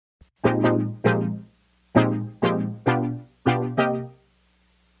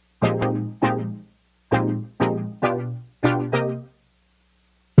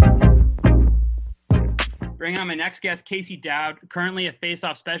Bring on my next guest, Dowd, currently a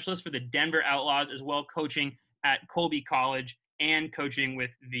faceoff specialist for the Denver Outlaws, as well coaching at Colby College and coaching with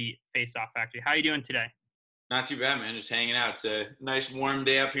the Faceoff Factory. How are you doing today? Not too bad, man. Just hanging out. It's a nice warm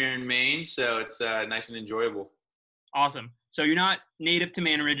day up here in Maine, so it's nice and enjoyable. Awesome. So you're not native to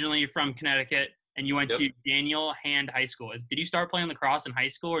Maine originally. You're from Connecticut, and you went Yep. to Daniel Hand High School. Did you start playing lacrosse in high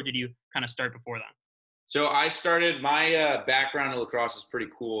school, or did you kind of start before then? So I started, my background in lacrosse is pretty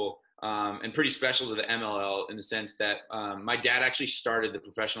cool and pretty special to the MLL in the sense that my dad actually started the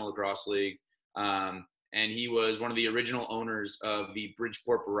Professional Lacrosse League, and he was one of the original owners of the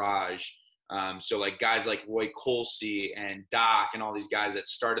Bridgeport Barrage. So like guys like Roy Colsey and Doc and all these guys that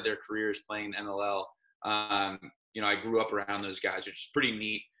started their careers playing MLL. I grew up around those guys, which is pretty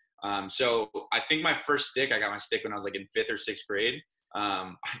neat. So I think my first stick, I got my stick when I was like in 5th or 6th grade.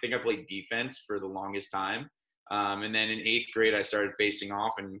 I think I played defense for the longest time. And then in 8th grade, I started facing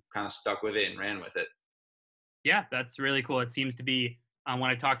off and kind of stuck with it and ran with it. Yeah, that's really cool. It seems to be, when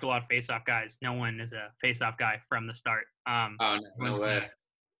I talk to a lot of face-off guys, no one is a face-off guy from the start. No way.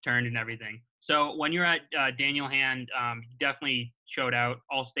 Turned and everything. So when you're at Daniel Hand, you definitely showed out,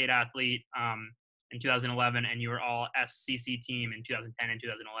 all-state athlete in 2011, and you were all SCC team in 2010 and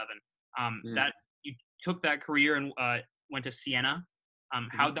 2011. That you took that career and went to Siena.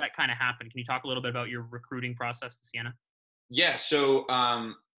 How'd that kind of happen? Can you talk a little bit about your recruiting process in Siena? Yeah, so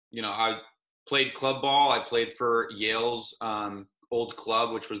I played club ball. I played for Yale's old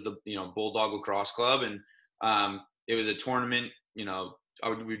club, which was the Bulldog Lacrosse Club, and it was a tournament.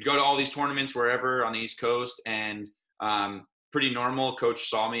 We'd go to all these tournaments wherever on the East Coast, and pretty normal. Coach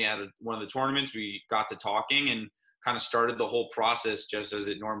saw me at one of the tournaments. We got to talking and kind of started the whole process just as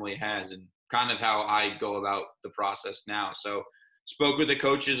it normally has, and kind of how I go about the process now. So spoke with the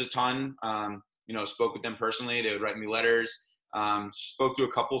coaches a ton, spoke with them personally. They would write me letters, spoke to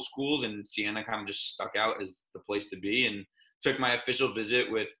a couple schools, and Siena kind of just stuck out as the place to be, and took my official visit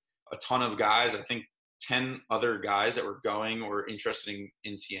with a ton of guys. I think 10 other guys that were going or interested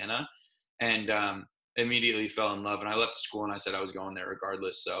in Siena, and immediately fell in love. And I left the school and I said I was going there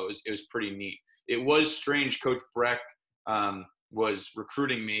regardless. So it was pretty neat. It was strange. Coach Breck was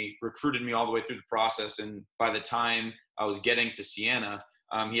recruited me all the way through the process. And by the time I was getting to Siena,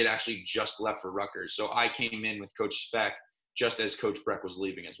 he had actually just left for Rutgers. So I came in with Coach Speck just as Coach Breck was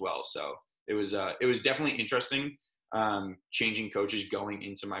leaving as well. So it was definitely interesting changing coaches going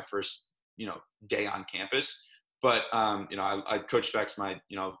into my first day on campus. But Coach Speck's my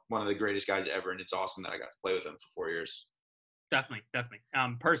one of the greatest guys ever, and it's awesome that I got to play with him for 4 years. Definitely.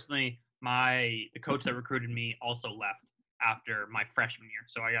 Personally, the coach that recruited me also left after my freshman year,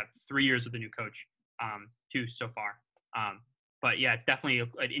 so I got 3 years with the new coach, 2 so far. But yeah, it's definitely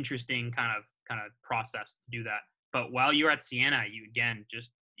an interesting kind of process to do that. But while you were at Siena, you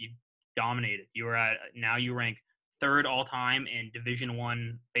dominated. Now you rank 3rd all time in Division I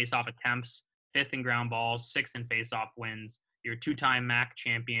face-off attempts, 5th in ground balls, 6th in face-off wins. You're a 2-time MAC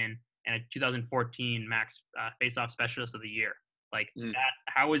champion and a 2014 Max face-off specialist of the year. Like that,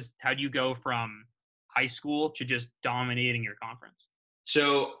 how do you go from high school to just dominating your conference?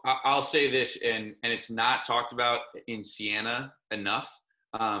 So I'll say this, and it's not talked about in Siena enough,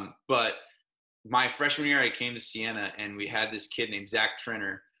 but my freshman year I came to Siena, and we had this kid named Zach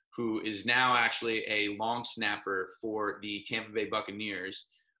Trenner, who is now actually a long snapper for the Tampa Bay Buccaneers.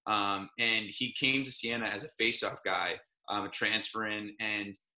 And he came to Siena as a face-off guy, a transfer in,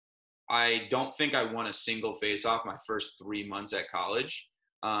 and I don't think I won a single face-off my first 3 months at college.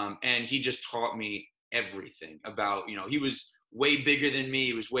 And he just taught me everything about, he was way bigger than me.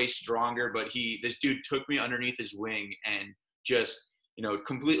 He was way stronger, but this dude took me underneath his wing and just,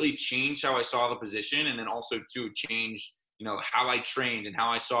 completely changed how I saw the position. And then also changed, how I trained and how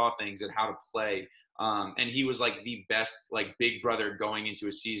I saw things and how to play. And he was like the best, like big brother going into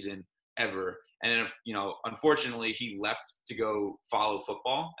a season ever. And then, unfortunately he left to go follow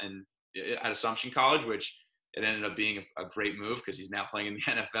football and at Assumption College, which it ended up being a great move because he's now playing in the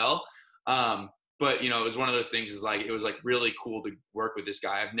NFL. But, it was one of those things it was like really cool to work with this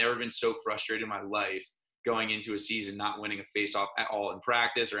guy. I've never been so frustrated in my life going into a season, not winning a face-off at all in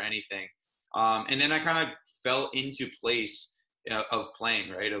practice or anything. And then I kind of fell into place of playing,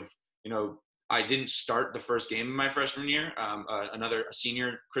 right? I didn't start the first game of my freshman year. A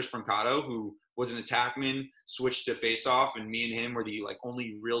senior, Chris Brancato, who was an attackman, switched to face-off, and me and him were the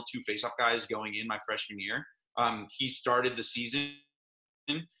only real 2 face-off guys going in my freshman year. He started the season,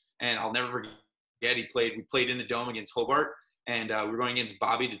 and I'll never forget. We played in the Dome against Hobart, and we were going against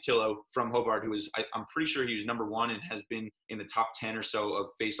Bobby DeTillo from Hobart, who I'm pretty sure he was number 1 and has been in the top 10 or so of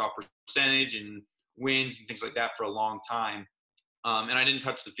face-off percentage and wins and things like that for a long time. And I didn't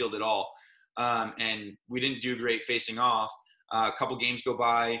touch the field at all. and we didn't do great facing off. A couple games go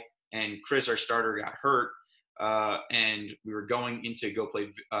by, and Chris, our starter, got hurt, and we were going in to go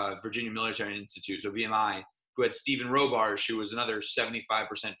play Virginia Military Institute, so VMI, who had Stephen Robarge, who was another 75%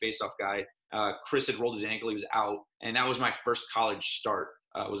 faceoff guy. Chris had rolled his ankle, he was out, and that was my first college start.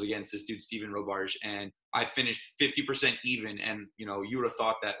 Was against this dude Stephen Robarge, and I finished 50% even. And you would have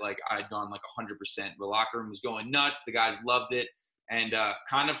thought that like I'd gone like 100%. The locker room was going nuts. The guys loved it, and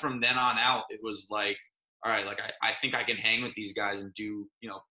kind of from then on out, it was like, all right, like I think I can hang with these guys and do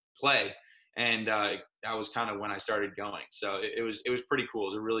play. And that was kind of when I started going. So it was pretty cool. It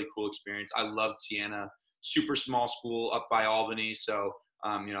was a really cool experience. I loved Siena, super small school up by Albany, so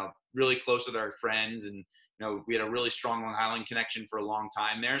really close with our friends, and we had a really strong Long Island connection for a long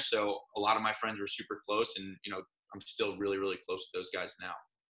time there. So a lot of my friends were super close, and I'm still really, really close with those guys now.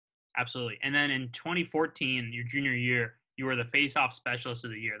 Absolutely. And then in 2014, your junior year, you were the face-off specialist of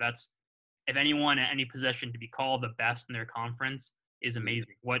the year. That's, if anyone at any position to be called the best in their conference is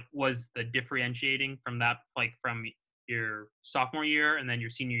amazing. What was the differentiating from that, like from your sophomore year and then your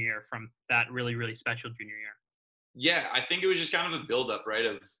senior year, from that really, really special junior year? Yeah, I think it was just kind of a buildup, right?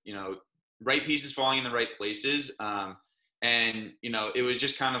 Of, right pieces falling in the right places. And it was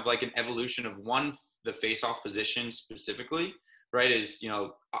just kind of like an evolution of the face-off position specifically, right? Is,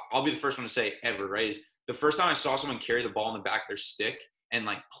 I'll be the first one to say ever, right? Is the first time I saw someone carry the ball in the back of their stick and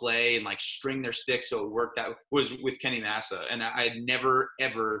like play and like string their stick so it worked out was with Kenny Massa. And I had never,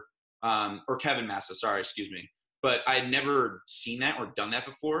 ever, or Kevin Massa, sorry, excuse me. But I had never seen that or done that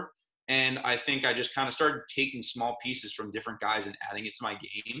before. And I think I just kind of started taking small pieces from different guys and adding it to my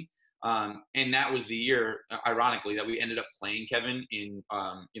game. And that was the year, ironically, that we ended up playing Kevin in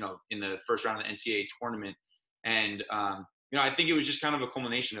the first round of the NCAA tournament. And, I think it was just kind of a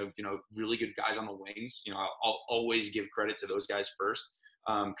culmination of, really good guys on the wings. I'll always give credit to those guys first,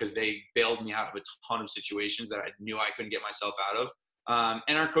 because they bailed me out of a ton of situations that I knew I couldn't get myself out of.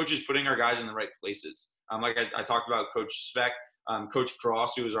 And our coaches putting our guys in the right places. Like I talked about Coach Svek, Coach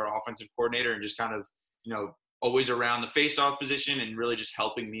Cross, who was our offensive coordinator, and just kind of, always around the face-off position and really just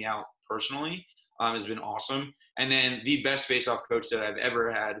helping me out personally, has been awesome. And then the best face-off coach that I've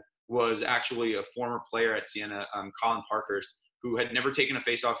ever had was actually a former player at Siena, Colin Parkhurst, who had never taken a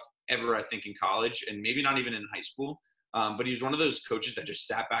face-off ever, I think, in college, and maybe not even in high school. But he was one of those coaches that just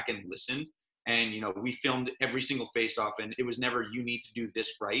sat back and listened. And, we filmed every single face-off, and it was never, you need to do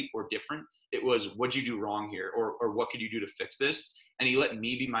this right or different. It was, what'd you do wrong here? Or what could you do to fix this? And he let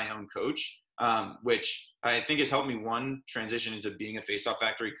me be my own coach, which I think has helped me, one, transition into being a Faceoff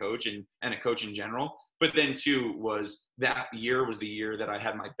Factory coach and a coach in general. But then two, was that year was the year that I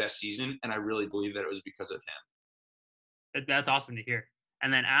had my best season. And I really believe that it was because of him. That's awesome to hear.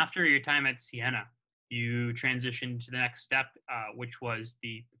 And then after your time at Siena, you transitioned to the next step, which was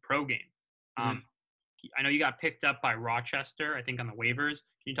the pro game. I know you got picked up by Rochester, I think, on the waivers.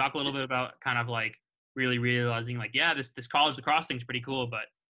 Can you talk a little bit about kind of like really realizing like, yeah, this college lacrosse thing's pretty cool, but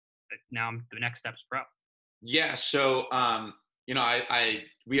now the next step's pro? Yeah. So,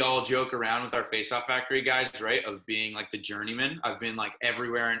 we all joke around with our Faceoff Factory guys, right? Of being like the journeyman. I've been like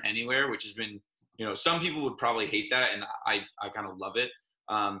everywhere and anywhere, which has been, some people would probably hate that. And I kind of love it.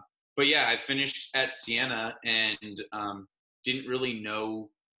 But yeah, I finished at Siena and didn't really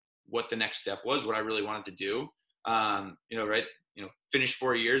know what the next step was, what I really wanted to do. Finish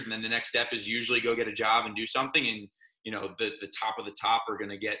 4 years, and then the next step is usually go get a job and do something. And, the top of the top are going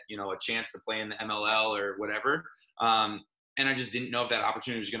to get, a chance to play in the MLL or whatever. And I just didn't know if that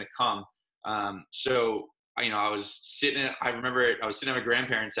opportunity was going to come. So, I was sitting at my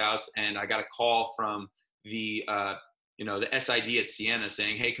grandparents' house, and I got a call from the SID at Siena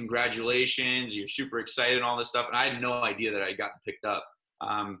saying, hey, congratulations, you're super excited and all this stuff. And I had no idea that I had gotten picked up.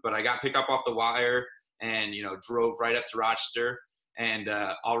 But I got picked up off the wire and, drove right up to Rochester. And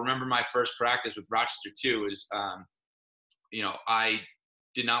I'll remember my first practice with Rochester too is, I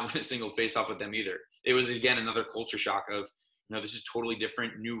did not win a single face-off with them either. It was, again, another culture shock of, this is totally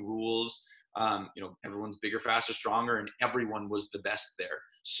different, new rules. Everyone's bigger, faster, stronger, and everyone was the best there.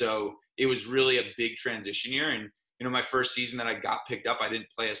 So it was really a big transition year. And, my first season that I got picked up, I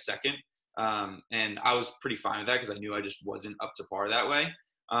didn't play a second. And I was pretty fine with that because I knew I just wasn't up to par that way.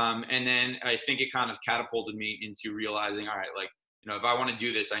 And then I think it kind of catapulted me into realizing, all right, like, if I want to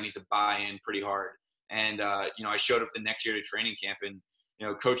do this, I need to buy in pretty hard. And, I showed up the next year to training camp, and,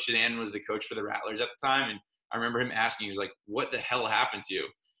 Coach Sedan was the coach for the Rattlers at the time. And I remember him asking, he was like, what the hell happened to you?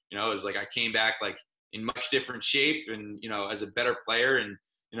 It was like I came back like in much different shape and, as a better player. And,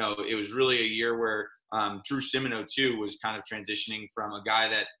 it was really a year where Drew Simino too was kind of transitioning from a guy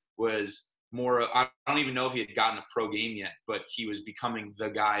that was more. I don't even know if he had gotten a pro game yet, but he was becoming the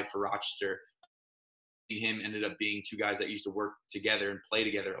guy for Rochester. Him ended up being two guys that used to work together and play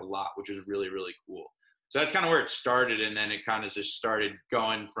together a lot, which was really, really cool. So that's kind of where it started. And then it kind of just started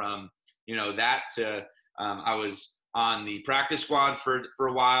going from, that to I was on the practice squad for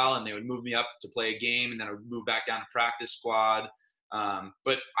a while, and they would move me up to play a game, and then I would move back down to practice squad.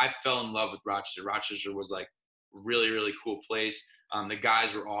 But I fell in love with Rochester. Rochester was like really, really cool place. The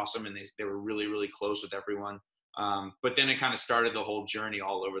guys were awesome, and they were really, really close with everyone. But then it kind of started the whole journey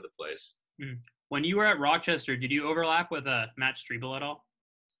all over the place. When you were at Rochester, did you overlap with Matt Strebel at all?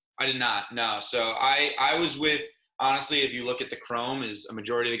 I did not, no. So I was with, honestly, if you look at the Chrome, is a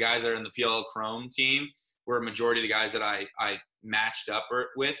majority of the guys that are in the PLL Chrome team were a majority of the guys that I matched up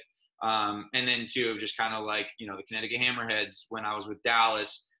with. And then too, just kind of like, the Connecticut Hammerheads when I was with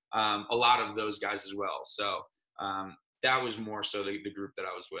Dallas, a lot of those guys as well. So that was more so the group that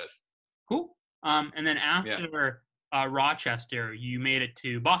I was with. Cool. And then after Rochester, you made it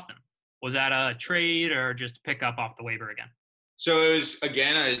to Boston. Was that a trade or just pick up off the waiver again? So it was,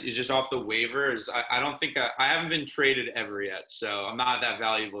 again, it's just off the waivers. I don't think I haven't been traded ever yet, so I'm not that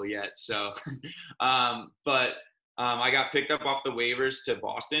valuable yet. So, but I got picked up off the waivers to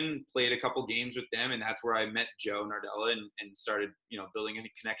Boston, played a couple games with them, and that's where I met Joe Nardella and started, building a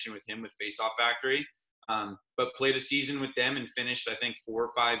connection with him with Faceoff Factory. But played a season with them and finished, I think, 4 or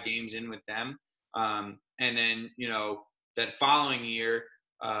 5 games in with them. And then, that following year,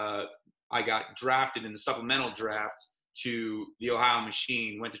 I got drafted in the supplemental draft to the Ohio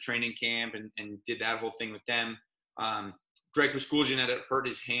Machine, went to training camp and did that whole thing with them. Greg Pasculjian had hurt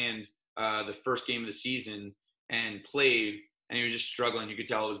his hand the first game of the season and played, and he was just struggling. You could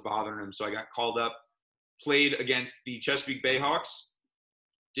tell it was bothering him. So I got called up, played against the Chesapeake Bayhawks.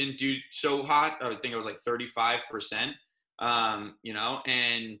 Didn't do so hot. I think it was like 35%,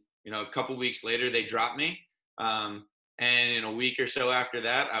 and, a couple weeks later they dropped me. And in a week or so after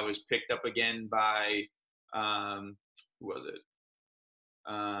that, I was picked up again by, who was it?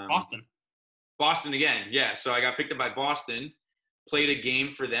 Boston. Boston again, yeah. So I got picked up by Boston, played a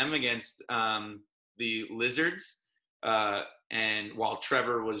game for them against the Lizards, and while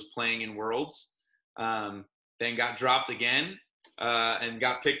Trevor was playing in Worlds, then got dropped again and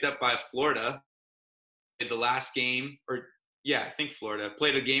got picked up by Florida. The last game, I think Florida.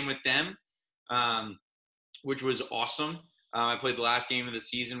 Played a game with them. Which was awesome. I played the last game of the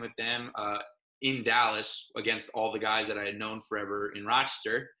season with them in Dallas against all the guys that I had known forever in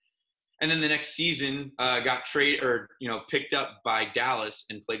Rochester. And then the next season got picked up by Dallas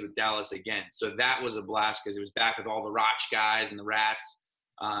and played with Dallas again. So that was a blast because it was back with all the Roch guys and the Rats,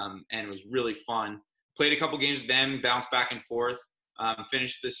 and it was really fun. Played a couple games with them, bounced back and forth,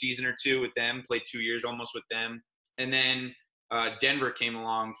 finished the season or two with them, played 2 years almost with them. And then Denver came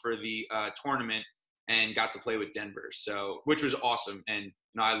along for the tournament and got to play with Denver, so which was awesome. And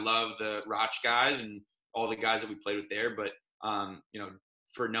I love the Roch guys and all the guys that we played with there. But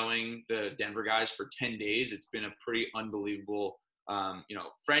for knowing the Denver guys for 10 days, it's been a pretty unbelievable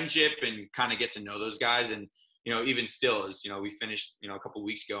friendship and kind of get to know those guys. And even still, as we finished a couple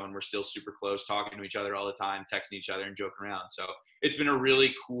weeks ago, and we're still super close, talking to each other all the time, texting each other and joking around. So it's been a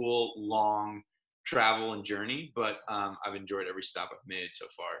really cool, long travel and journey. But I've enjoyed every stop I've made so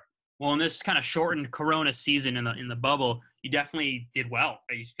far. Well, in this kind of shortened Corona season in the bubble, you definitely did well.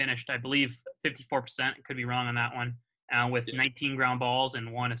 You finished, I believe, 54%. Could be wrong on that one, with 19 ground balls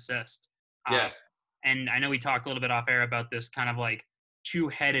and 1 assist. Yes. And I know we talked a little bit off air about this kind of like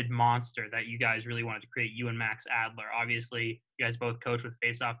 2-headed monster that you guys really wanted to create, you and Max Adler. Obviously, you guys both coach with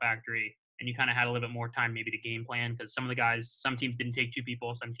Faceoff Factory, and you kind of had a little bit more time maybe to game plan because some of the guys, some teams didn't take 2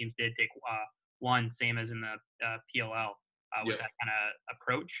 people, some teams did take 1, same as in the PLL with that kind of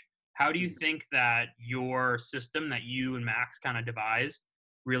approach. How do you think that your system that you and Max kind of devised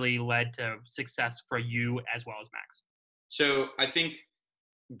really led to success for you as well as Max? So I think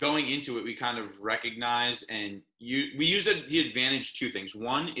going into it, we kind of recognized we used the advantage 2 things.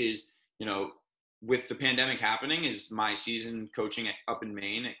 One is, with the pandemic happening, is my season coaching up in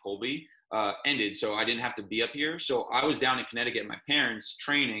Maine at Colby ended. So I didn't have to be up here. So I was down in Connecticut, my parents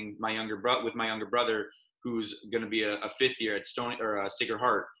training with my younger brother, who's going to be a 5th year at Sacred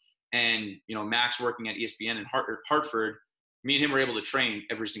Heart. And, Max working at ESPN in Hartford, me and him were able to train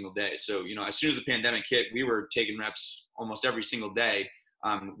every single day. So, as soon as the pandemic hit, we were taking reps almost every single day,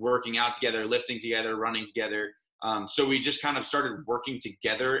 working out together, lifting together, running together. So we just kind of started working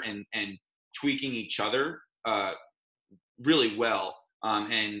together and tweaking each other really well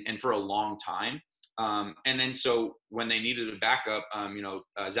and for a long time. And then so when they needed a backup,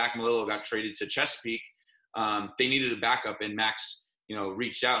 Zach Malillo got traded to Chesapeake. They needed a backup, and Max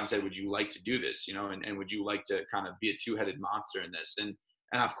reached out and said, would you like to do this, and would you like to kind of be a two-headed monster in this? And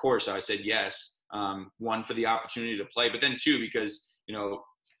of course I said yes. One, for the opportunity to play, but then two, because,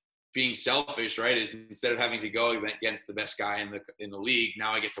 being selfish, right, is instead of having to go against the best guy in the league,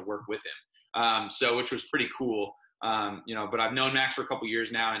 now I get to work with him. So which was pretty cool. But I've known Max for a couple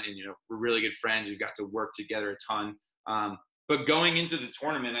years now, and we're really good friends. We've got to work together a ton. But going into the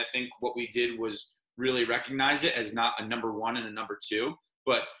tournament, I think what we did was really recognize it as not a number one and a number two,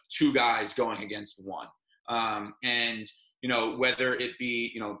 but two guys going against one. And whether it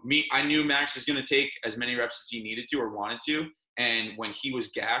be, me, I knew Max is going to take as many reps as he needed to or wanted to. And when he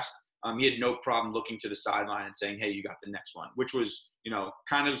was gassed, he had no problem looking to the sideline and saying, hey, you got the next one, which was,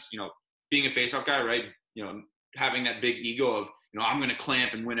 kind of, being a face-off guy, right? Having that big ego of, I'm going to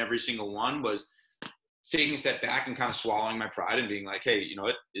clamp and win every single one, was taking a step back and kind of swallowing my pride and being like, hey,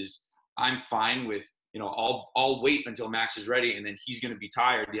 I'm fine with, I'll wait until Max is ready, and then he's going to be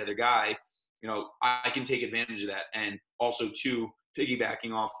tired, the other guy, I can take advantage of that. And also, too,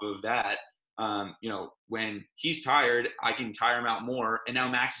 piggybacking off of that, when he's tired, I can tire him out more, and now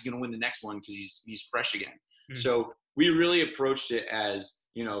Max is going to win the next one because he's fresh again. Mm-hmm. So we really approached it as,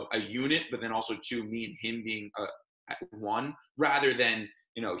 a unit, but then also two, me and him being one, rather than,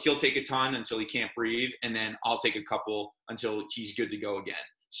 he'll take a ton until he can't breathe, and then I'll take a couple until he's good to go again.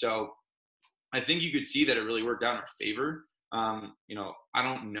 So I think you could see that it really worked out in our favor. I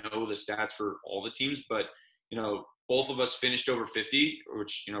don't know the stats for all the teams, but, both of us finished over 50,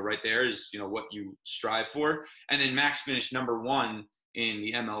 which, right there is, what you strive for. And then Max finished number one in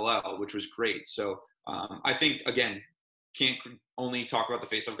the MLL, which was great. So I think, again, can't only talk about the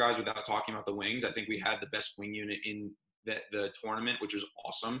face-off guys without talking about the wings. I think we had the best wing unit in the tournament, which was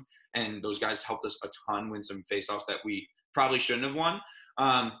awesome. And those guys helped us a ton win some face-offs that we probably shouldn't have won.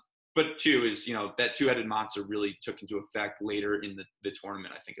 But two is, that two-headed monster really took into effect later in the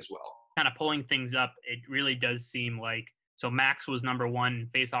tournament, I think, as well. Kind of pulling things up, it really does seem like, so Max was number one in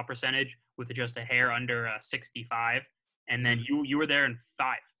face-off percentage with just a hair under 65. And then you were there in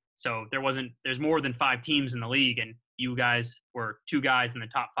 5. So there's more than 5 teams in the league, and you guys were 2 guys in the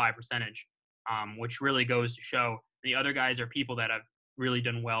top 5 percentage, which really goes to show the other guys are people that have really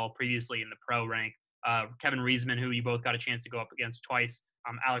done well previously in the pro rank. Kevin Reisman, who you both got a chance to go up against twice,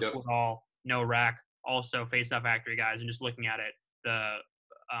 Alex Woodall, No Rack, also Faceoff Factory guys. And just looking at it, the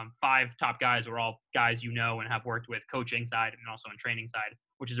 5 top guys were all guys and have worked with coaching side and also in training side,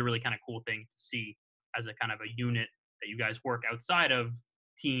 which is a really kind of cool thing to see as a kind of a unit that you guys work outside of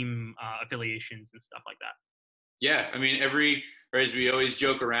team affiliations and stuff like that. Yeah, I mean, as we always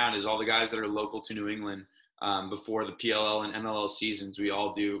joke around, is all the guys that are local to New England before the PLL and MLL seasons, we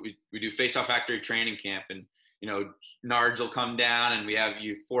do Faceoff Factory training camp, and Nards will come down, and we have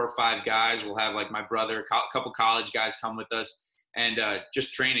 4 or 5 guys. We'll have like my brother, a couple college guys come with us, and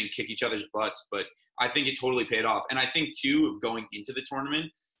just train and kick each other's butts. But I think it totally paid off. And I think too, of going into the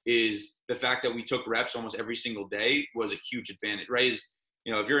tournament, is the fact that we took reps almost every single day was a huge advantage, right?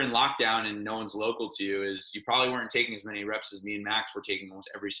 If you're in lockdown and no one's local to you, is you probably weren't taking as many reps as me and Max were taking almost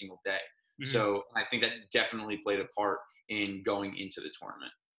every single day. Mm-hmm. So I think that definitely played a part in going into the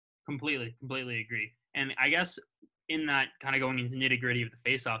tournament. Completely agree. And I guess in that kind of going into nitty gritty of the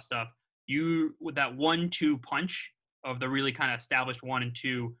face-off stuff, you, with that 1-2 punch of the really kind of established 1 and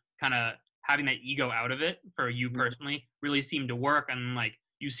 2, kind of having that ego out of it for you personally really seemed to work. And like,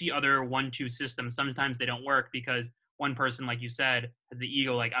 you see other 1-2 systems, sometimes they don't work because one person, like you said, has the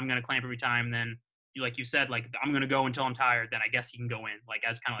ego, like, I'm going to clamp every time. Then like you said, like, I'm going to go until I'm tired. Then I guess he can go in, like,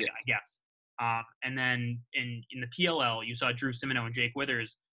 as kind of like, I guess. And then in the PLL, you saw Drew Simino and Jake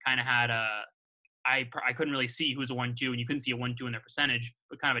Withers kind of had I couldn't really see who was a 1-2, and you couldn't see a 1-2 in their percentage,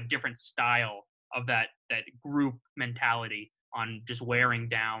 but kind of a different style of that group mentality on just wearing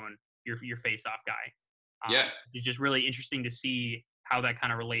down your face-off guy. It's just really interesting to see how that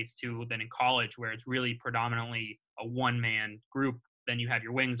kind of relates to then in college, where it's really predominantly a one-man group. Then you have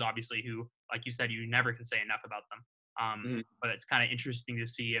your wings, obviously, who, like you said, you never can say enough about them. But it's kind of interesting to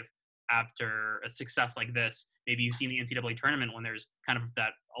see if after a success like this, maybe you see in the NCAA tournament when there's kind of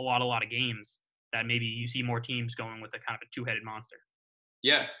that a lot of games, that maybe you see more teams going with a kind of a 2-headed monster.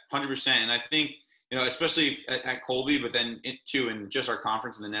 Yeah, 100%. And I think, especially at Colby, but then too in just our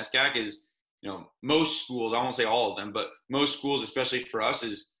conference in the NESCAC is, most schools, I won't say all of them, but most schools, especially for us,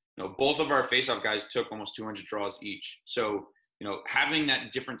 is, both of our face-off guys took almost 200 draws each. So, having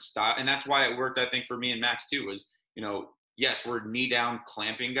that different style, and that's why it worked, I think, for me and Max too, was, yes, we're knee-down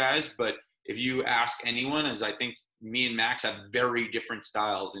clamping guys, but if you ask anyone, as I think me and Max have very different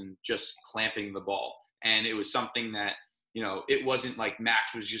styles in just clamping the ball. And it was something that, it wasn't like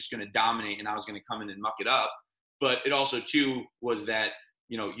Max was just going to dominate and I was going to come in and muck it up. But it also too was that,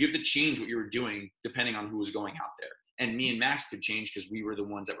 you know, you have to change what you were doing depending on who was going out there. And me and Max could change because we were the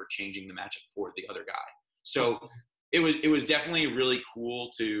ones that were changing the matchup for the other guy. So it was definitely really cool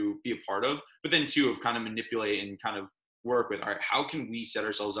to be a part of, but then too of kind of manipulate and kind of work with, all right, how can we set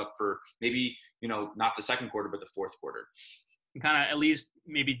ourselves up for maybe, you know, not the second quarter, but the fourth quarter. And kind of at least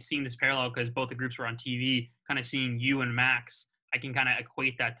maybe seeing this parallel because both the groups were on TV, kind of seeing you and Max, I can kind of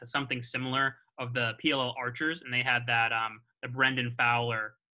equate that to something similar of the PLL Archers, and they had that the Brendan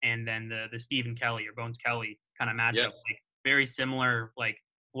Fowler and then the Stephen Kelly or Bones Kelly kind of matchup, Yep. like very similar. Like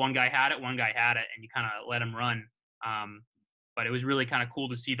one guy had it, and you kind of let him run. But it was really kind of cool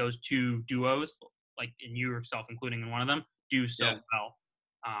to see those two duos, like and you yourself including in one of them, do so well.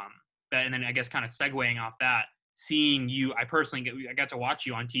 And then I guess kind of segueing off that, seeing you, I got to watch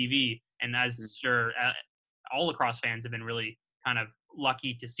you on TV, and as sure all lacrosse fans have been really kind of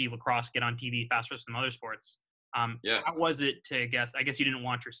lucky to see lacrosse get on TV faster than other sports. How was it to I guess you didn't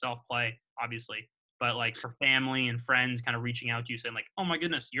want yourself play, obviously, but like for family and friends kind of reaching out to you saying like, oh my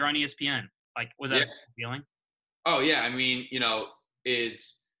goodness, you're on ESPN. Like, was that a feeling? Oh yeah. I mean, you know,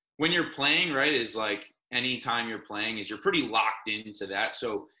 it's when you're playing, right, is like anytime you're playing is you're pretty locked into that.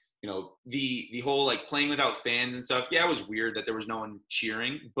 So, you know, the whole like playing without fans and stuff. Yeah, it was weird that there was no one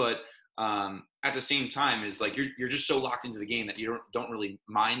cheering, but at the same time is like you're just so locked into the game that you don't really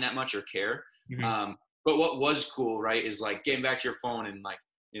mind that much or care. Mm-hmm. But what was cool, right, is like getting back to your phone and like,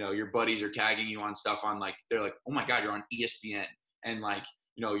 you know, your buddies are tagging you on stuff on like, they're like, oh my God, you're on ESPN. And like,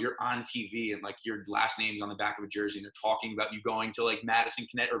 you know, you're on TV and like your last name's on the back of a jersey and they're talking about you going to like Madison,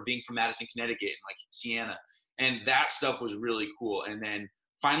 Connecticut, or being from Madison, Connecticut and like Siena. And that stuff was really cool. And then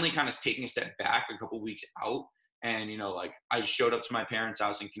finally kind of taking a step back a couple weeks out. And, you know, like I showed up to my parents'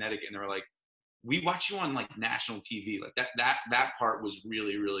 house in Connecticut and they were like, we watch you on like national TV. Like that part was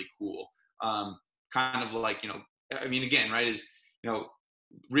really, really cool. Kind of like, you know, I mean, again, right, is, you know,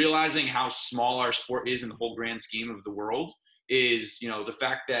 realizing how small our sport is in the whole grand scheme of the world is, you know, the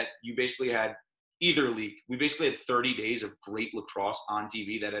fact that you basically had we basically had 30 days of great lacrosse on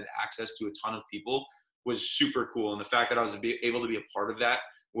TV that had access to a ton of people was super cool. And the fact that I was able to be a part of that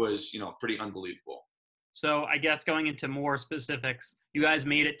was, you know, pretty unbelievable. So I guess going into more specifics, you guys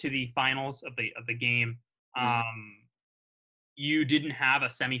made it to the finals of the game. You didn't have a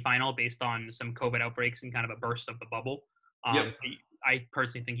semifinal based on some COVID outbreaks and kind of a burst of the bubble. I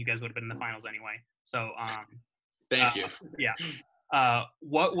personally think you guys would have been in the finals anyway. So thank you. Yeah.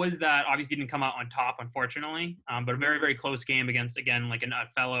 What was that? Obviously didn't come out on top, unfortunately, but a very, very close game against, again, like a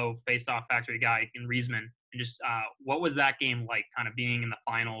fellow Faceoff Factory guy in Riesman. And just what was that game like, kind of being in the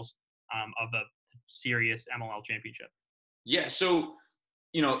finals of a serious MLL championship? Yeah, so,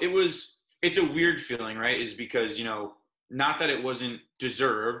 you know, it's a weird feeling, right? Is because, you know, not that it wasn't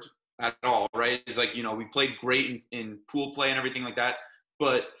deserved at all, right? It's like, you know, we played great in pool play and everything like that,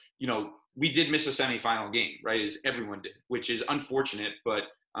 but, you know, we did miss a semifinal game, right? As everyone did, which is unfortunate, but,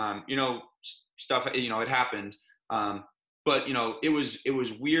 you know, stuff, you know, it happened. But, you know, it was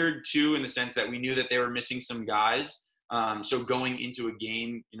weird too, in the sense that we knew that they were missing some guys. So going into a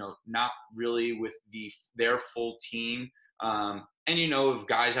game, you know, not really with their full team, and, you know, of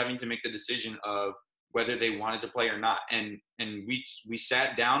guys having to make the decision of whether they wanted to play or not. And we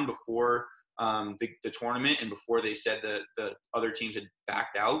sat down before the tournament and before they said the other teams had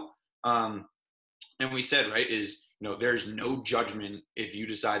backed out. And we said, right, is, you know, there's no judgment if you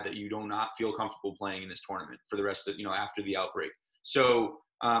decide that you do not feel comfortable playing in this tournament for the rest of, you know, after the outbreak. So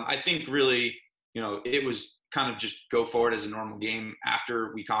I think really, you know, it was kind of just go forward as a normal game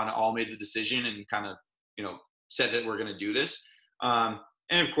after we kind of all made the decision and kind of, you know, said that we're going to do this.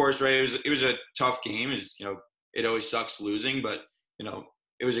 And of course, right, it was a tough game. Is, you know, it always sucks losing, but, you know,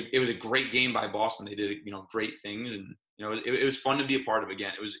 it was a great game by Boston. They did, you know, great things, and, you know, it was fun to be a part of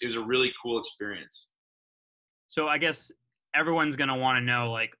again. It was a really cool experience. So I guess everyone's gonna want to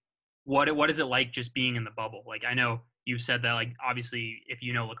know, like, what is it like just being in the bubble? Like, I know you said that, like, obviously, if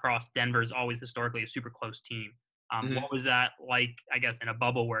you know lacrosse, Denver is always historically a super close team. What was that like, I guess, in a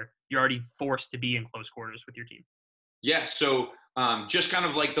bubble where you're already forced to be in close quarters with your team? Yeah, so just kind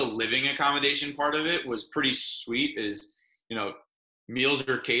of like the living accommodation part of it was pretty sweet. Is, you know, meals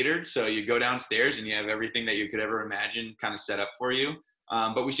are catered, so you go downstairs and you have everything that you could ever imagine kind of set up for you.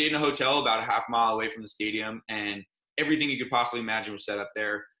 But we stayed in a hotel about a half mile away from the stadium, and everything you could possibly imagine was set up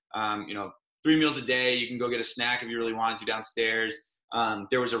there. You know, 3 meals a day. You can go get a snack if you really wanted to downstairs.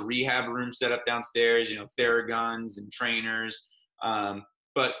 There was a rehab room set up downstairs, you know, Theraguns and trainers.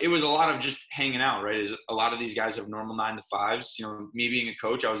 But it was a lot of just hanging out, right? Is a lot of these guys have normal 9-to-5s. You know, me being a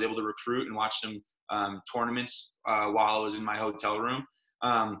coach, I was able to recruit and watch some tournaments while I was in my hotel room.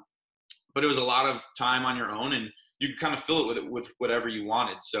 but it was a lot of time on your own, and you could kind of fill it with whatever you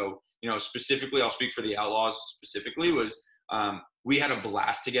wanted. So, specifically, I'll speak for the Outlaws specifically, was we had a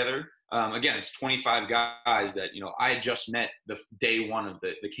blast together. Again, it's 25 guys that, I had just met the day one of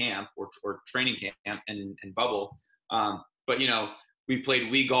the camp or training camp and bubble. But, we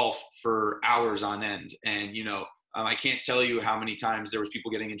played Wii golf for hours on end. And, I can't tell you how many times there was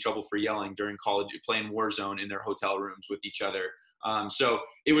people getting in trouble for yelling during college, playing Warzone in their hotel rooms with each other. So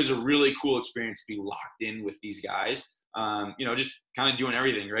it was a really cool experience to be locked in with these guys, just kind of doing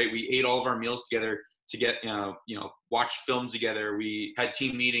everything, right? We ate all of our meals together to get, watch films together. We had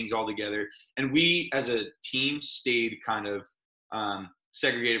team meetings all together, and we as a team stayed kind of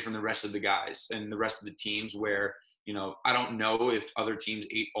segregated from the rest of the guys and the rest of the teams where, I don't know if other teams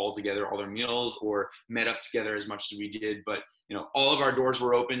ate all together, all their meals, or met up together as much as we did, but all of our doors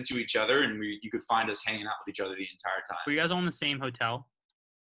were open to each other, and you could find us hanging out with each other the entire time. Were you guys all in the same hotel?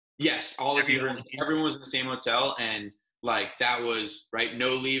 Yes, everyone was in the same hotel, and like that was right.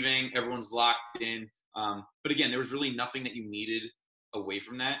 No leaving, everyone's locked in. But again, there was really nothing that you needed away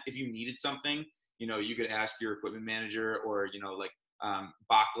from that. If you needed something, you could ask your equipment manager, or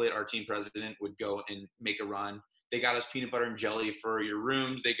Bachlet, our team president, would go and make a run. They got us peanut butter and jelly for your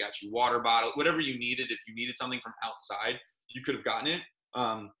rooms. They got you water bottle, whatever you needed. If you needed something from outside, you could have gotten it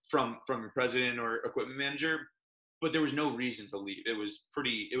from your president or equipment manager. But there was no reason to leave. It was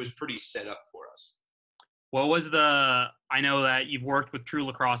pretty set up for us. What was I know that you've worked with True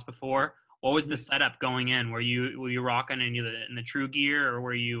Lacrosse before. What was the setup going in? Were you rocking in the True gear, or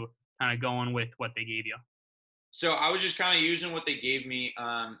were you kind of going with what they gave you? So I was just kind of using what they gave me.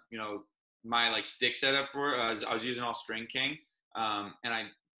 My like stick setup for it. I was using all String King, and I'm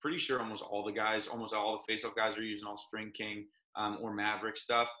pretty sure almost all the Faceoff guys are using all String King or Maverick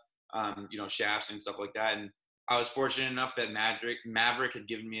stuff, shafts and stuff like that. And I was fortunate enough that Maverick had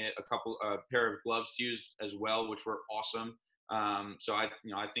given me a pair of gloves to use as well, which were awesome. So I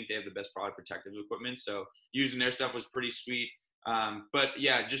think they have the best product protective equipment. So using their stuff was pretty sweet. But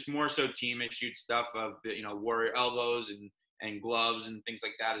yeah, just more so team issued stuff of the, Warrior elbows and gloves and things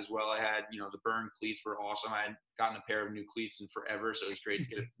like that as well. I had, the Burn cleats were awesome. I had gotten a pair of new cleats in forever, so it was great to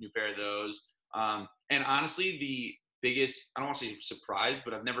get a new pair of those. And honestly, the biggest, I don't want to say surprise,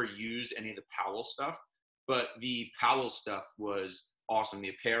 but I've never used any of the Powell stuff, but the Powell stuff was awesome. The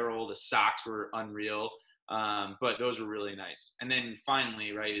apparel, the socks were unreal, but those were really nice. And then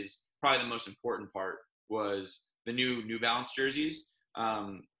finally, right, is probably the most important part was the New Balance jerseys.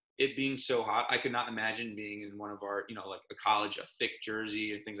 It being so hot, I could not imagine being in one of our, like a college, a thick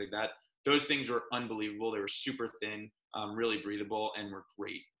jersey and things like that. Those things were unbelievable. They were super thin, really breathable, and were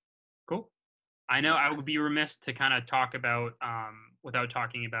great. Cool. I know I would be remiss to kind of talk about, without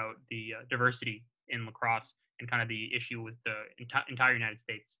talking about the diversity in lacrosse and kind of the issue with the entire United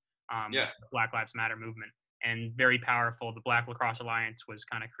States, the Black Lives Matter movement. And very powerful. The Black Lacrosse Alliance was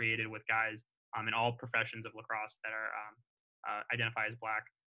kind of created with guys in all professions of lacrosse that are identify as Black.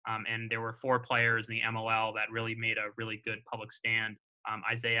 And there were 4 players in the MLL that really made a really good public stand.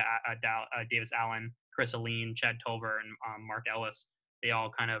 Isaiah Davis Allen, Chris Aline, Chad Tolver, and Mark Ellis. They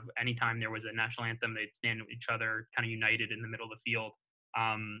all kind of, anytime there was a national anthem, they'd stand with each other, kind of united in the middle of the field.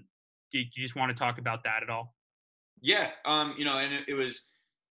 Do you just want to talk about that at all? Yeah. And it was,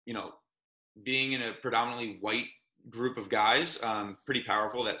 being in a predominantly white group of guys, pretty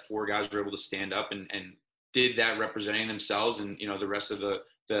powerful that 4 guys were able to stand up and did that, representing themselves and, the rest of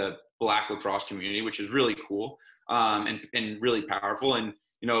the Black lacrosse community, which is really cool, and really powerful. And,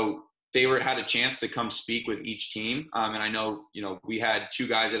 they had a chance to come speak with each team. And I know, we had 2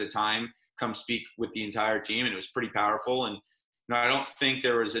 guys at a time come speak with the entire team, and it was pretty powerful. And, I don't think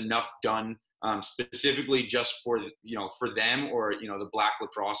there was enough done specifically just for them or, the Black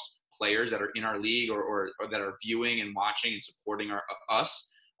lacrosse players that are in our league or that are viewing and watching and supporting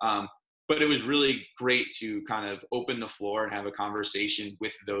us. But it was really great to kind of open the floor and have a conversation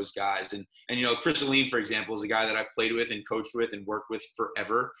with those guys. And Chris Aline, for example, is a guy that I've played with and coached with and worked with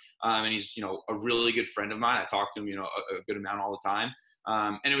forever. And he's, a really good friend of mine. I talk to him, a good amount all the time.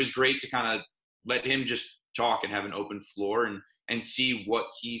 And it was great to kind of let him just talk and have an open floor and see what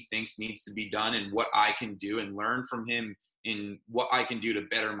he thinks needs to be done and what I can do and learn from him in what I can do to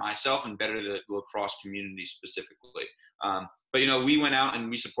better myself and better the lacrosse community specifically. But, we went out and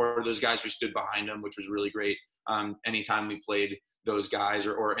we supported those guys. We stood behind them, which was really great. Anytime we played those guys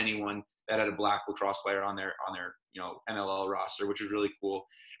or anyone that had a Black lacrosse player on their NLL roster, which was really cool.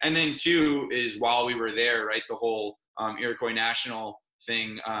 And then 2 is while we were there, right, the whole Iroquois National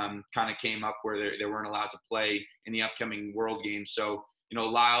thing kind of came up where they weren't allowed to play in the upcoming World Games. So,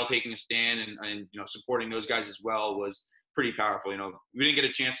 Lyle taking a stand and supporting those guys as well was, pretty powerful. We didn't get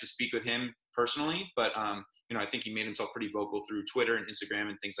a chance to speak with him personally, but I think he made himself pretty vocal through Twitter and Instagram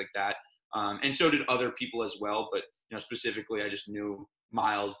and things like that. And so did other people as well. But specifically, I just knew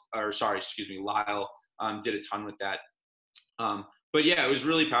Lyle did a ton with that. But yeah, it was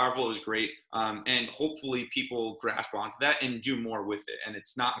really powerful. It was great. And hopefully people grasp onto that and do more with it. And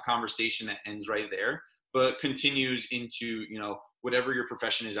it's not a conversation that ends right there, but continues into, whatever your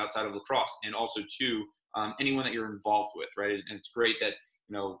profession is outside of lacrosse, and also to anyone that you're involved with, right? And it's great that,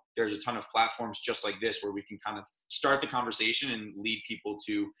 there's a ton of platforms just like this where we can kind of start the conversation and lead people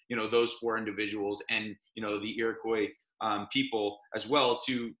to, those 4 individuals and, the Iroquois people as well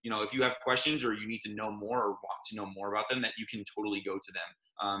to, if you have questions or you need to know more or want to know more about them, that you can totally go to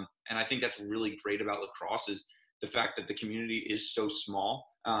them. And I think that's really great about lacrosse is the fact that the community is so small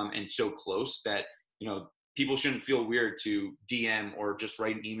and so close that, people shouldn't feel weird to DM or just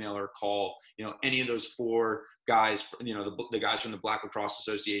write an email or call, any of those 4 guys, the guys from the Black Lacrosse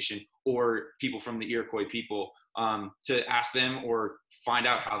Association or people from the Iroquois people to ask them or find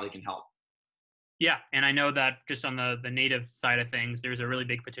out how they can help. Yeah, and I know that just on the native side of things, there's a really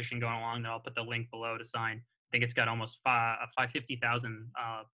big petition going along that I'll put the link below to sign. I think it's got almost 50,000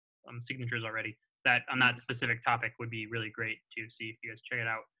 signatures already. That on that specific topic would be really great to see if you guys check it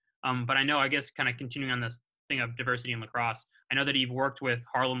out. But I know, I guess, kind of continuing on this thing of diversity in lacrosse, I know that you've worked with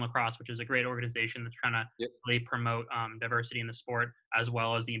Harlem Lacrosse, which is a great organization that's trying to really promote diversity in the sport, as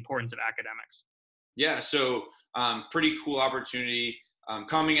well as the importance of academics. Yeah, so pretty cool opportunity.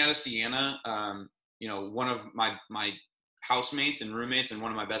 Coming out of Siena, one of my housemates and roommates and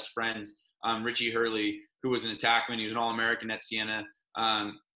one of my best friends, Richie Hurley, who was an attackman, he was an All-American at Siena.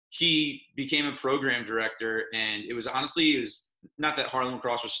 He became a program director, and it was not that Harlem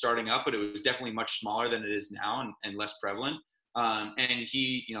Lacrosse was starting up, but it was definitely much smaller than it is now and less prevalent. And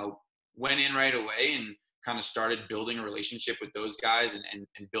he, went in right away and kind of started building a relationship with those guys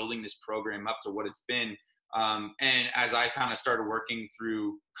and building this program up to what it's been. And as I kind of started working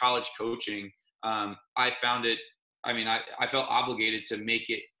through college coaching, I found it, I felt obligated to make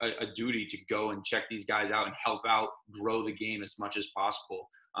it a duty to go and check these guys out and help out grow the game as much as possible,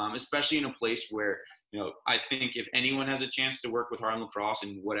 especially in a place where, I think if anyone has a chance to work with Harlem Lacrosse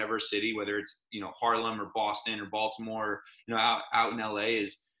in whatever city, whether it's, Harlem or Boston or Baltimore, out in LA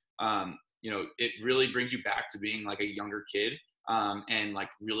is, it really brings you back to being like a younger kid. And like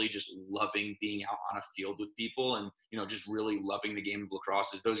really just loving being out on a field with people and, just really loving the game of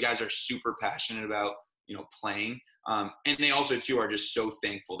lacrosse is those guys are super passionate about, playing. And they also too are just so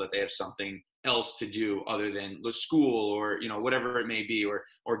thankful that they have something else to do other than the school or, whatever it may be,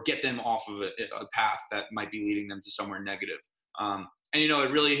 or get them off of a path that might be leading them to somewhere negative. And,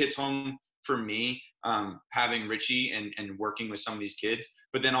 it really hits home for me, having Richie and working with some of these kids,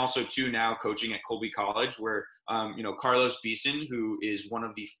 but then also too now coaching at Colby College where, Carlos Beeson, who is one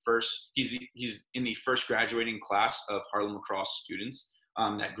of the first, he's in the first graduating class of Harlem Lacrosse students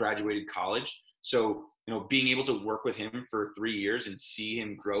that graduated college. So, being able to work with him for 3 years and see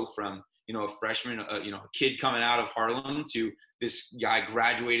him grow from, a freshman, a kid coming out of Harlem to this guy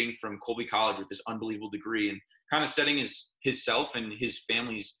graduating from Colby College with this unbelievable degree and kind of setting himself and his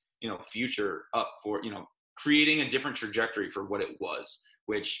family's, future up for, creating a different trajectory for what it was,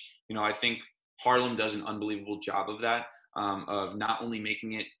 which, I think Harlem does an unbelievable job of that, of not only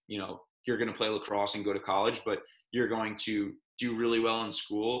making it, you're going to play lacrosse and go to college, but you're going to do really well in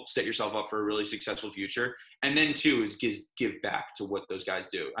school, set yourself up for a really successful future. And then too is give back to what those guys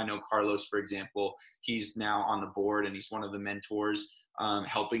do. I know Carlos, for example, he's now on the board and he's one of the mentors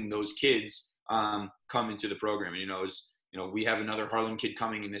helping those kids come into the program. We have another Harlem kid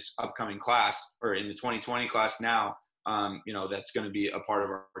coming in this upcoming class or in the 2020 class now, that's going to be a part of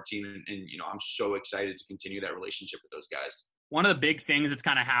our team. And I'm so excited to continue that relationship with those guys. One of the big things that's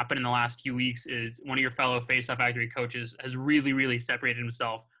kind of happened in the last few weeks is one of your fellow Faceoff Factory coaches has really, really separated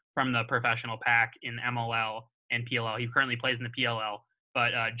himself from the professional pack in MLL and PLL. He currently plays in the PLL,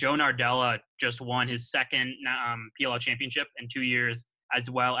 but Joe Nardella just won his second PLL championship in 2 years, as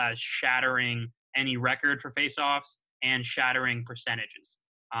well as shattering any record for faceoffs and shattering percentages,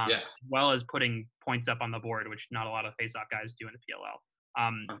 as well as putting points up on the board, which not a lot of faceoff guys do in the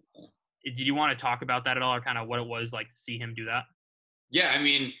PLL. Did you want to talk about that at all, or kind of what it was like to see him do that? Yeah,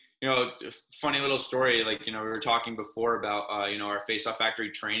 funny little story. Like, we were talking before about, our Faceoff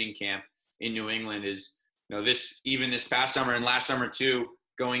Factory training camp in New England is, this past summer and last summer too,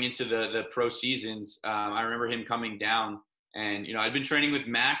 going into the pro seasons. I remember him coming down and, I'd been training with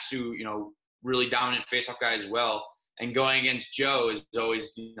Max, who, really dominant faceoff guy as well. And going against Joe is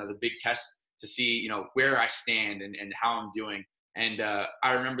always, the big test to see, where I stand and how I'm doing. And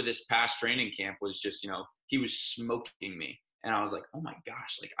I remember this past training camp was just, he was smoking me. And I was like, oh my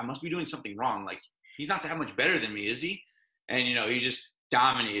gosh, like I must be doing something wrong. Like he's not that much better than me, is he? And, he's just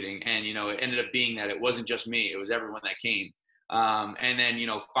dominating. And, it ended up being that it wasn't just me, it was everyone that came. And then,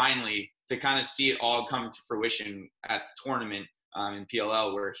 finally to kind of see it all come to fruition at the tournament in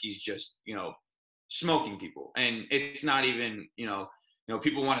PLL where he's just, smoking people. And it's not even,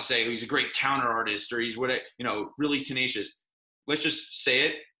 people want to say, oh, he's a great counter artist or he's really tenacious. Let's just say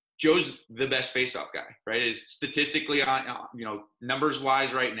it. Joe's the best faceoff guy, right? Is statistically on, numbers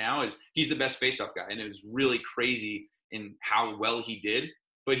wise right now he's the best faceoff guy. And it was really crazy in how well he did,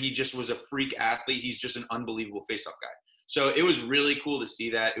 but he just was a freak athlete. He's just an unbelievable faceoff guy. So it was really cool to see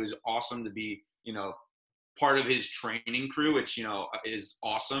that. It was awesome to be, part of his training crew, which, is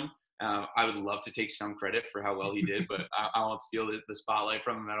awesome. I would love to take some credit for how well he did, but I won't steal the spotlight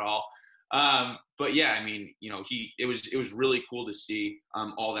from him at all. But yeah, I mean, it was really cool to see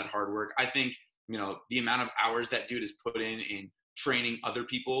all that hard work. I think, the amount of hours that dude has put in training other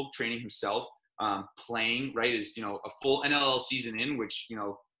people, training himself, playing, right, is, a full NLL season in, which,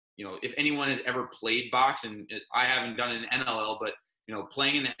 if anyone has ever played box, and I haven't done an NLL, but,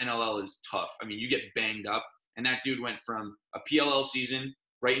 playing in the NLL is tough. I mean, you get banged up, and that dude went from a PLL season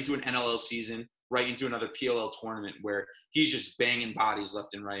right into an NLL season, right into another PLL tournament where he's just banging bodies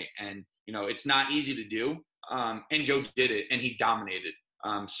left and right. And, it's not easy to do. And Joe did it and he dominated.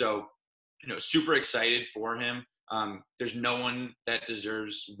 So, super excited for him. There's no one that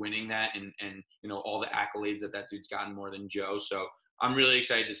deserves winning that and, all the accolades that dude's gotten more than Joe. So I'm really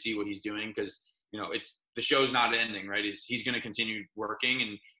excited to see what he's doing because, it's the show's not ending, right? He's going to continue working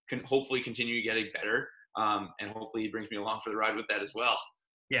and can hopefully continue getting better. And hopefully he brings me along for the ride with that as well.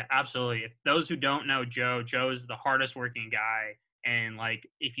 Yeah, absolutely. If those who don't know Joe's the hardest working guy. And like,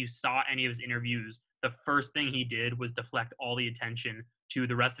 if you saw any of his interviews, the first thing he did was deflect all the attention to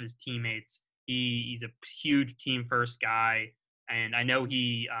the rest of his teammates. He's a huge team first guy. And I know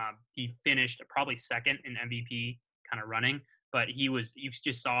he finished probably second in MVP kind of running, but you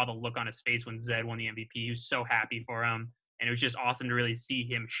just saw the look on his face when Zed won the MVP. He was so happy for him. And it was just awesome to really see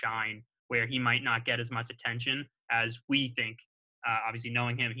him shine where he might not get as much attention as we think. Obviously,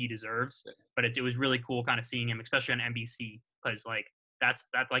 knowing him, he deserves. But it was really cool kind of seeing him, especially on NBC, because like that's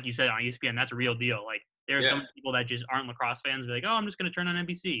like you said on ESPN, that's a real deal. Like there are some people that just aren't lacrosse fans, be like, oh, I'm just going to turn on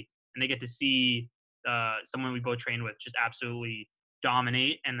NBC, and they get to see someone we both trained with just absolutely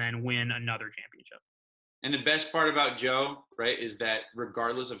dominate and then win another championship. And the best part about Joe, right, is that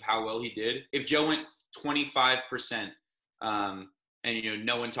regardless of how well he did, if Joe went 25%, and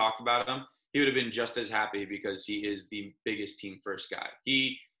no one talked about him, he would have been just as happy because he is the biggest team first guy.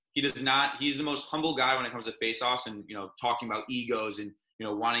 He does not. He's the most humble guy when it comes to face-offs and talking about egos and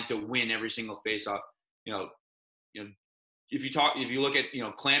wanting to win every single face-off. If you look at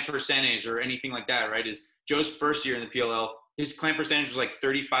clamp percentage or anything like that, right? Is Joe's first year in the PLL, his clamp percentage was like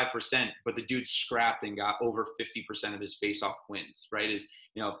 35%, but the dude scrapped and got over 50% of his face-off wins, right?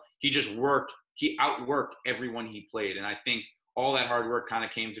 He just worked. He outworked everyone he played, and I think all that hard work kind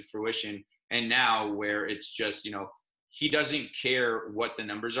of came to fruition. And now where it's just, he doesn't care what the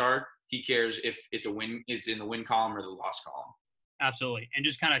numbers are. He cares if it's a win, it's in the win column or the loss column. Absolutely. And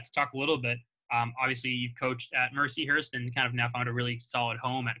just kind of to talk a little bit, obviously you've coached at Mercyhurst and kind of now found a really solid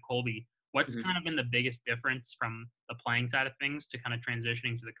home at Colby. What's kind of been the biggest difference from the playing side of things to kind of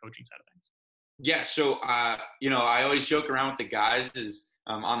transitioning to the coaching side of things? Yeah. So, I always joke around with the guys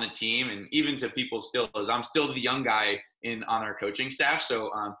on the team and even to people still is I'm still the young guy on our coaching staff.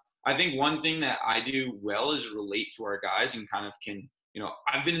 So, I think one thing that I do well is relate to our guys and kind of can,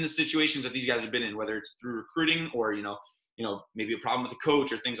 I've been in the situations that these guys have been in, whether it's through recruiting or, maybe a problem with the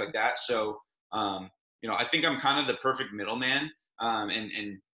coach or things like that. So, I think I'm kind of the perfect middleman,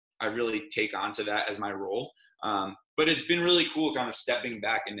 and I really take on to that as my role. But it's been really cool kind of stepping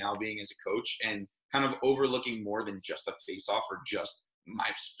back and now being as a coach and kind of overlooking more than just a face-off or just my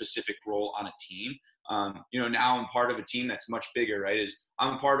specific role on a team. Now I'm part of a team that's much bigger, right?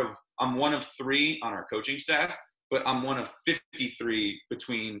 I'm one of 3 on our coaching staff, but I'm one of 53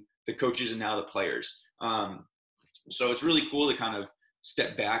 between the coaches and now the players. So it's really cool to kind of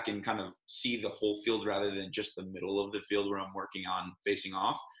step back and kind of see the whole field rather than just the middle of the field where I'm working on facing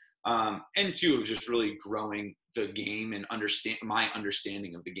off. And 2, just really growing the game and my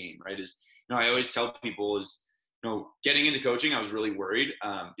understanding of the game, right? I always tell people getting into coaching, I was really worried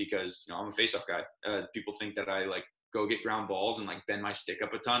because, I'm a face-off guy. People think that I go get ground balls and bend my stick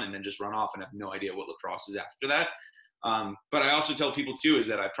up a ton and then just run off and have no idea what lacrosse is after that. But I also tell people too, is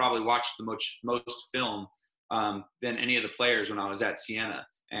that I probably watched the most film than any of the players when I was at Siena.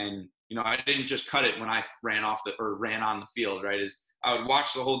 And, I didn't just cut it when I ran on the field, right? I would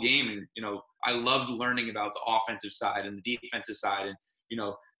watch the whole game, and I loved learning about the offensive side and the defensive side,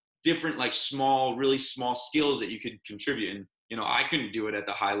 and different like really small skills that you could contribute. And I couldn't do it at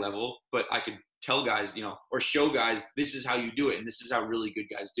the high level, but I could tell guys, or show guys, this is how you do it, and this is how really good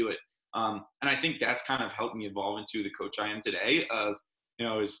guys do it. And I think that's kind of helped me evolve into the coach I am today. Of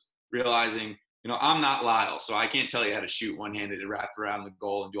is realizing, I'm not Lyle, so I can't tell you how to shoot one-handed and wrap around the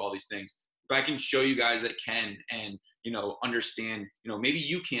goal and do all these things. But I can show you guys that can, and understand. Maybe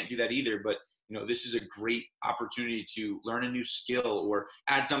you can't do that either, but this is a great opportunity to learn a new skill or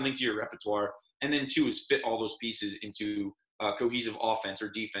add something to your repertoire. And then two is fit all those pieces into a cohesive offense or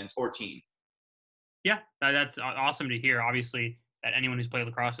defense or team. Yeah, that's awesome to hear. Obviously, that anyone who's played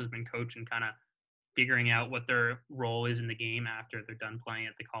lacrosse has been coached and kind of figuring out what their role is in the game after they're done playing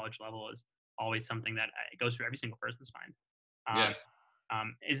at the college level is always something that goes through every single person's mind.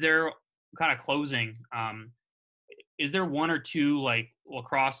 Is there kind of closing? Is there one or two like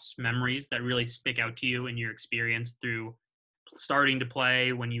lacrosse memories that really stick out to you in your experience through starting to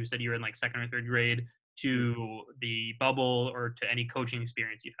play when you said you were in like second or third grade to the bubble or to any coaching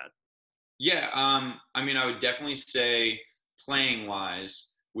experience you've had? Yeah. I mean, I would definitely say playing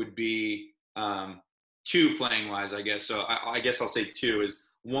wise would be two playing wise, I guess. So I guess I'll say two.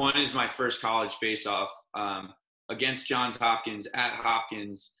 One is my first college faceoff against Johns Hopkins at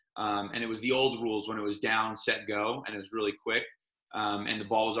Hopkins. And it was the old rules when it was down, set, go, and it was really quick. And the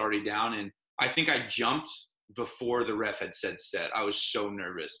ball was already down. And I think I jumped before the ref had said set. I was so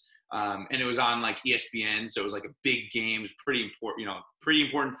nervous. And it was on like ESPN. So it was like a big game. It was pretty important, pretty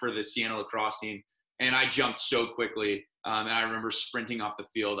important for the Siena lacrosse team. And I jumped so quickly. And I remember sprinting off the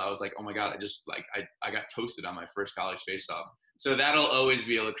field. I was like, oh my God, I got toasted on my first college faceoff. So that'll always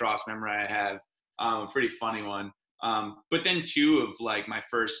be a lacrosse memory I have. A pretty funny one. But then two of like my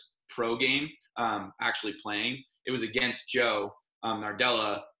first pro game, actually playing, it was against Joe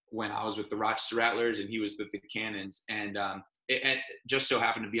Nardella when I was with the Rochester Rattlers and he was with the Cannons. And it just so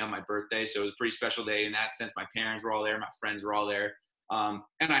happened to be on my birthday. So it was a pretty special day in that sense. My parents were all there. My friends were all there. And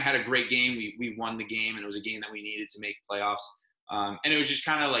I had a great game. We won the game, and it was a game that we needed to make playoffs. And it was just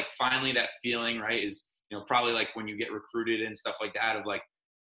kind of like finally that feeling, right, is, probably like when you get recruited and stuff like that of like,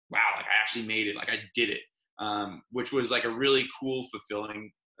 wow, like I actually made it. Like I did it. Which was like a really cool, fulfilling,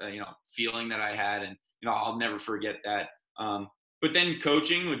 feeling that I had. And, I'll never forget that. But then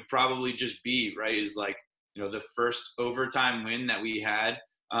coaching would probably just be, right, is like, the first overtime win that we had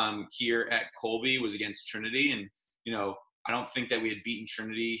here at Colby was against Trinity. And, I don't think that we had beaten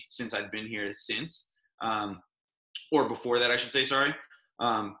Trinity since I'd been here since, or before that, I should say, sorry.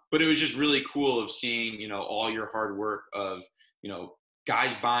 But it was just really cool of seeing, all your hard work of,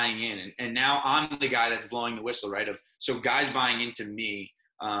 guys buying in. And now I'm the guy that's blowing the whistle, right? So guys buying into me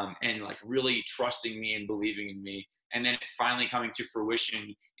and like really trusting me and believing in me. And then it finally coming to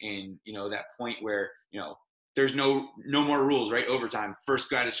fruition in, that point where, there's no more rules, right? Overtime, first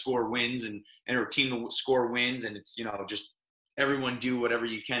guy to score wins and our team to score wins. And it's, just everyone do whatever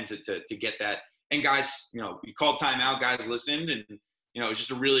you can to get that. And guys, we called timeout, guys listened, and, it's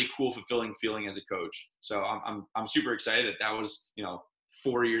just a really cool, fulfilling feeling as a coach. So I'm super excited that was,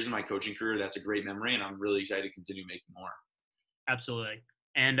 4 years in my coaching career. That's a great memory, and I'm really excited to continue making more. Absolutely.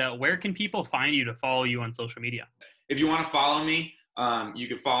 And where can people find you to follow you on social media? If you want to follow me, you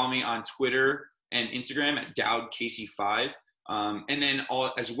can follow me on Twitter and Instagram at DowdKC5. And then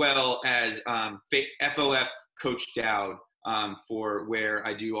as well as FOF Coach Dowd for where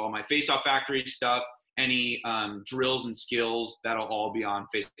I do all my Faceoff Factory stuff, any drills and skills, that'll all be on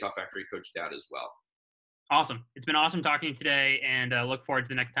Faceoff Factory Coach Dowd as well. Awesome. It's been awesome talking to you today, and look forward to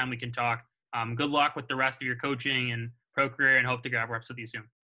the next time we can talk. Good luck with the rest of your coaching and pro career, and hope to grab reps with you soon.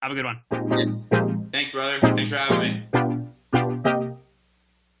 Have a good one. Yeah. Thanks, brother. Thanks for having me.